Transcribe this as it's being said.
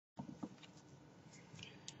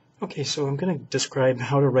Okay, so I'm going to describe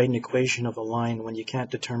how to write an equation of a line when you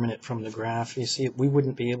can't determine it from the graph. You see, we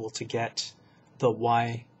wouldn't be able to get the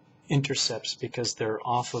y-intercepts because they're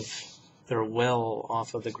well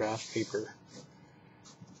off of the graph paper.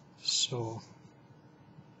 So,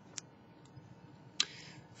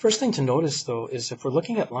 first thing to notice though is if we're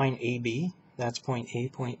looking at line AB, that's point A,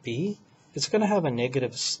 point B, it's going to have a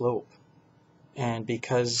negative slope. And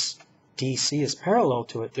because DC is parallel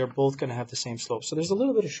to it, they're both going to have the same slope. So there's a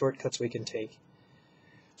little bit of shortcuts we can take.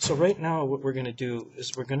 So right now what we're going to do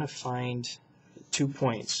is we're going to find 2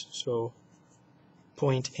 points. So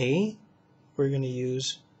point A, we're going to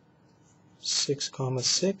use 6,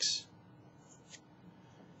 6.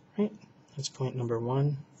 Right? That's point number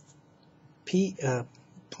 1.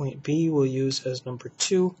 Point B we'll use as number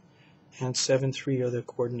 2, and 7, 3 are the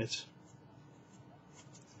coordinates.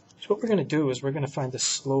 So what we're going to do is we're going to find the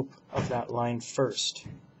slope of that line first.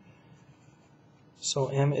 So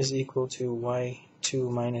m is equal to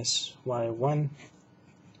y2 minus y1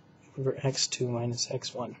 over x2 minus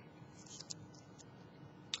x1.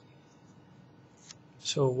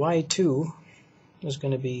 So y2 is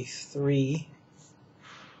going to be 3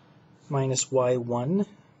 minus y1,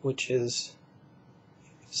 which is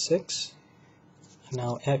 6. And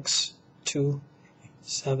now x2,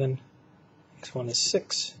 7, x1 is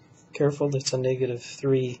 6. Careful, it's a negative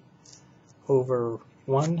 3 over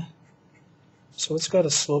 1. So it's got a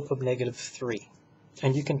slope of negative 3.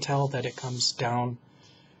 And you can tell that it comes down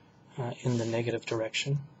in the negative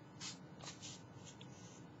direction.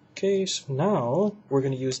 Okay, so now we're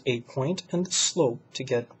going to use a point and the slope to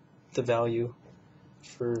get the value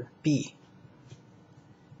for b.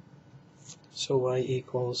 So y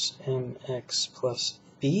equals mx plus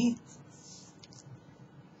b.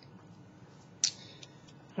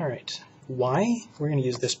 Alright, y, we're going to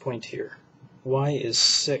use this point here. Y is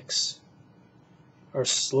 6. Our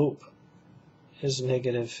slope is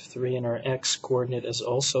negative 3, and our x coordinate is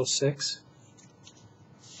also 6.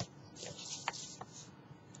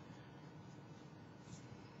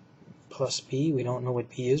 Plus b, we don't know what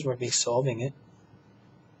b is, we're going to be solving it.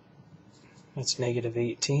 That's negative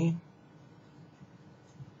 18.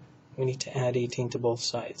 We need to add 18 to both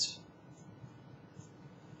sides.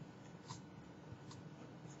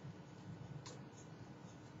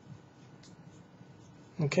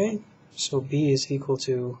 Okay, so b is equal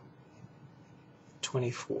to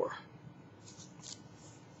 24.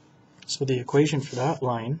 So the equation for that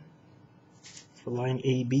line, for line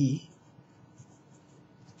AB,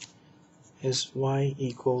 is y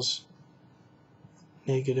equals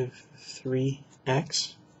negative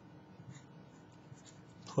 3x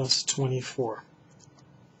plus 24.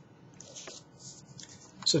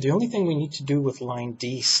 So the only thing we need to do with line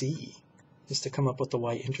DC is to come up with the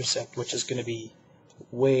y-intercept, which is going to be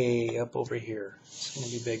way up over here. It's going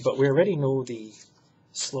to be big, but we already know the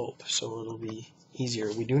slope, so it'll be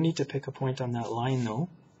easier. We do need to pick a point on that line though.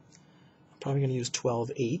 I'm probably going to use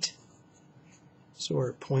 12, 8. So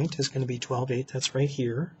our point is going to be 12, 8. That's right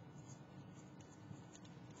here.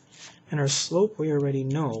 And our slope we already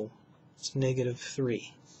know. It's negative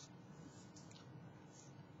 3.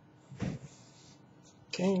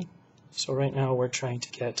 Okay, so right now we're trying to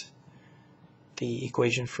get the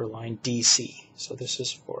equation for line DC. So this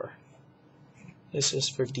is for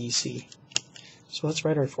DC. So let's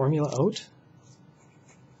write our formula out.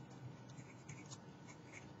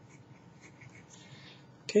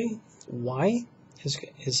 Okay, y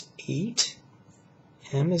is 8,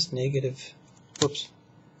 m is negative,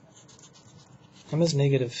 m is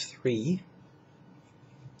negative 3,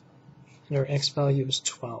 and our x value is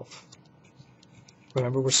 12.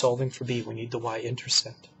 Remember, we're solving for b, we need the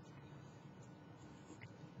y-intercept.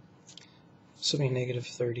 So we negative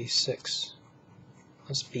 36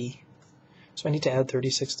 plus b. So I need to add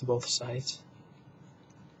 36 to both sides.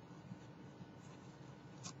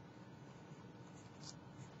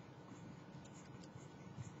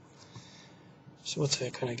 So what's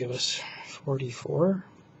that going to give us? 44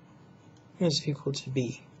 is equal to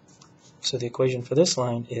b. So the equation for this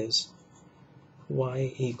line is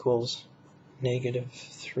y equals negative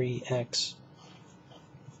 3x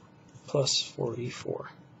plus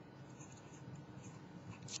 44.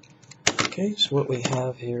 Okay, so what we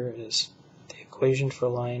have here is the equation for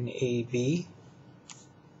line AB,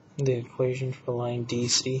 the equation for line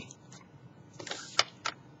DC.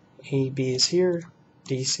 AB is here,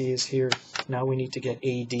 DC is here. Now we need to get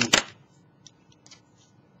AD.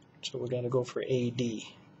 So we're going to go for AD.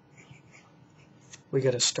 We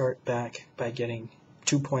got to start back by getting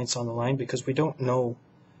 2 points on the line because we don't know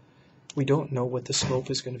what the slope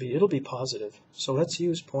is going to be. It'll be positive. So let's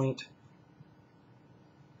use point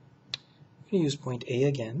I'm going to use point A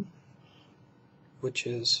again, which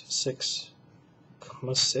is 6,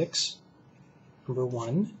 6, number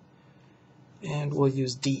 1, and we'll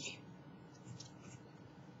use D.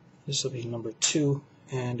 This will be number 2,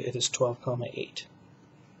 and it is 12, 8.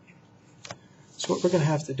 So what we're going to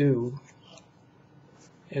have to do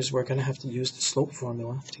is we're going to have to use the slope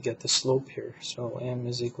formula to get the slope here. So m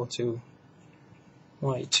is equal to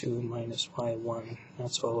y2 minus y1.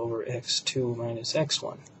 That's all over x2 minus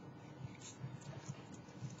x1.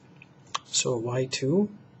 So y2,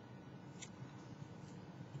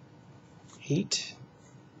 8,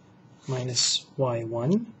 minus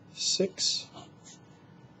y1, 6,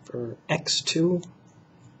 for x2,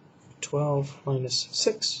 12 minus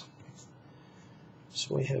 6.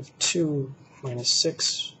 So we have 2 minus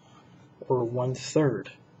 6, or 1/3.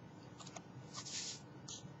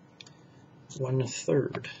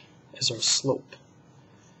 1/3 is our slope.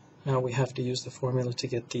 Now we have to use the formula to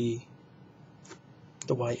get the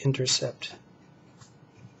y-intercept.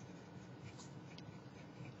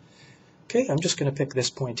 Okay, I'm just going to pick this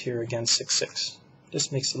point here again, 6, 6.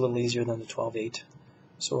 This makes it a little easier than the 12, 8.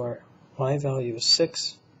 So our y value is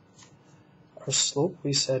 6. Our slope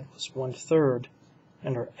we said was 1/3,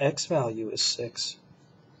 and our x value is 6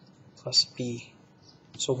 plus b.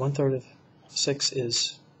 So 1/3 of 6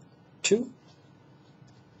 is 2.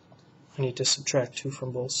 I need to subtract 2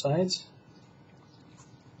 from both sides.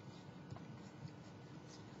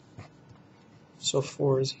 So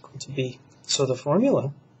 4 is equal to b. So the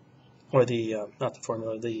formula, or the, not the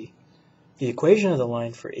formula, the equation of the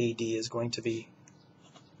line for AD is going to be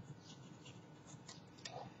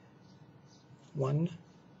 1,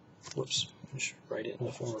 whoops, I should write it in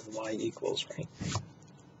the form of y equals, right?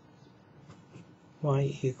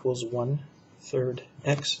 Y equals 1/3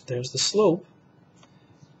 x, there's the slope,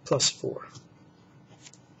 plus 4.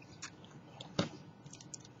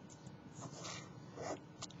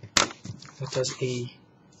 That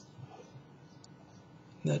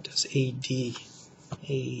does AD.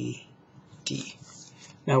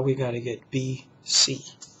 Now we got to get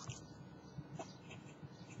BC.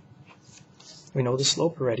 We know the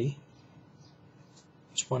slope already.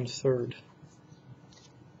 It's 1/3.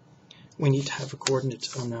 We need to have a coordinate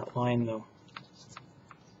on that line though.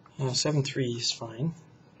 7, 3 is fine.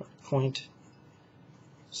 Point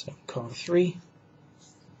 7, 3.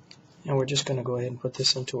 And we're just going to go ahead and put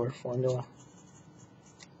this into our formula.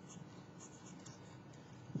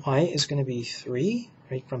 Y is going to be 3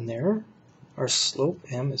 right from there. Our slope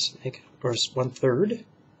m is 1/3,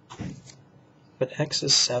 but x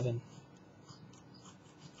is 7.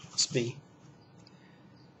 It's b.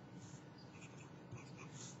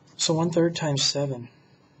 So 1/3 times 7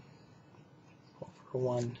 over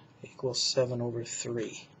 1 equals 7 over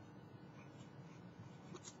 3.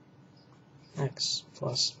 X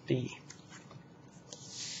plus b.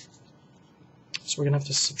 So we're going to have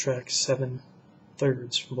to subtract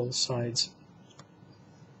 7/3 from both sides.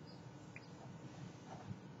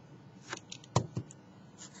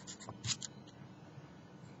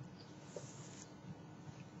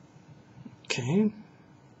 Okay.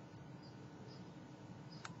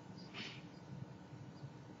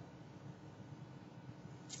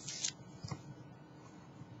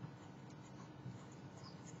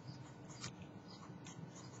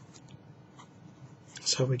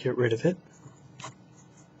 So we get rid of it.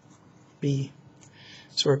 B.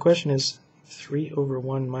 So our question is 3 over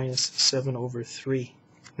 1 minus 7 over 3.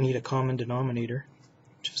 We need a common denominator,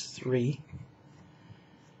 which is 3.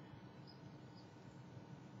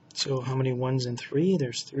 So how many 1s in 3?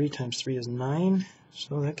 There's 3 times 3 is 9.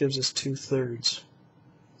 So that gives us 2/3.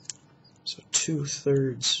 So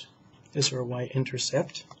 2/3 is our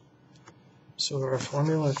y-intercept. So our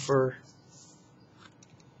formula for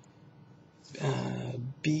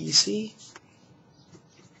BC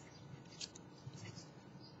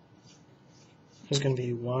is going to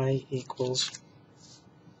be y equals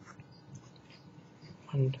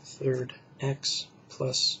 1/3 x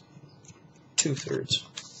plus 2/3.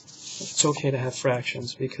 It's okay to have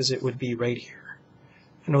fractions because it would be right here.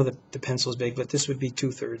 I know that the pencil is big, but this would be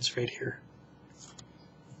 2/3 right here.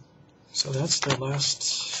 So that's the last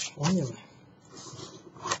formula.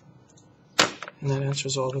 And that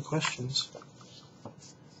answers all the questions.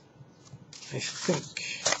 I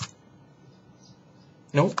think.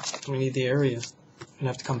 Nope, we need the area. I'm going to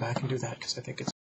have to come back and do that because I think it's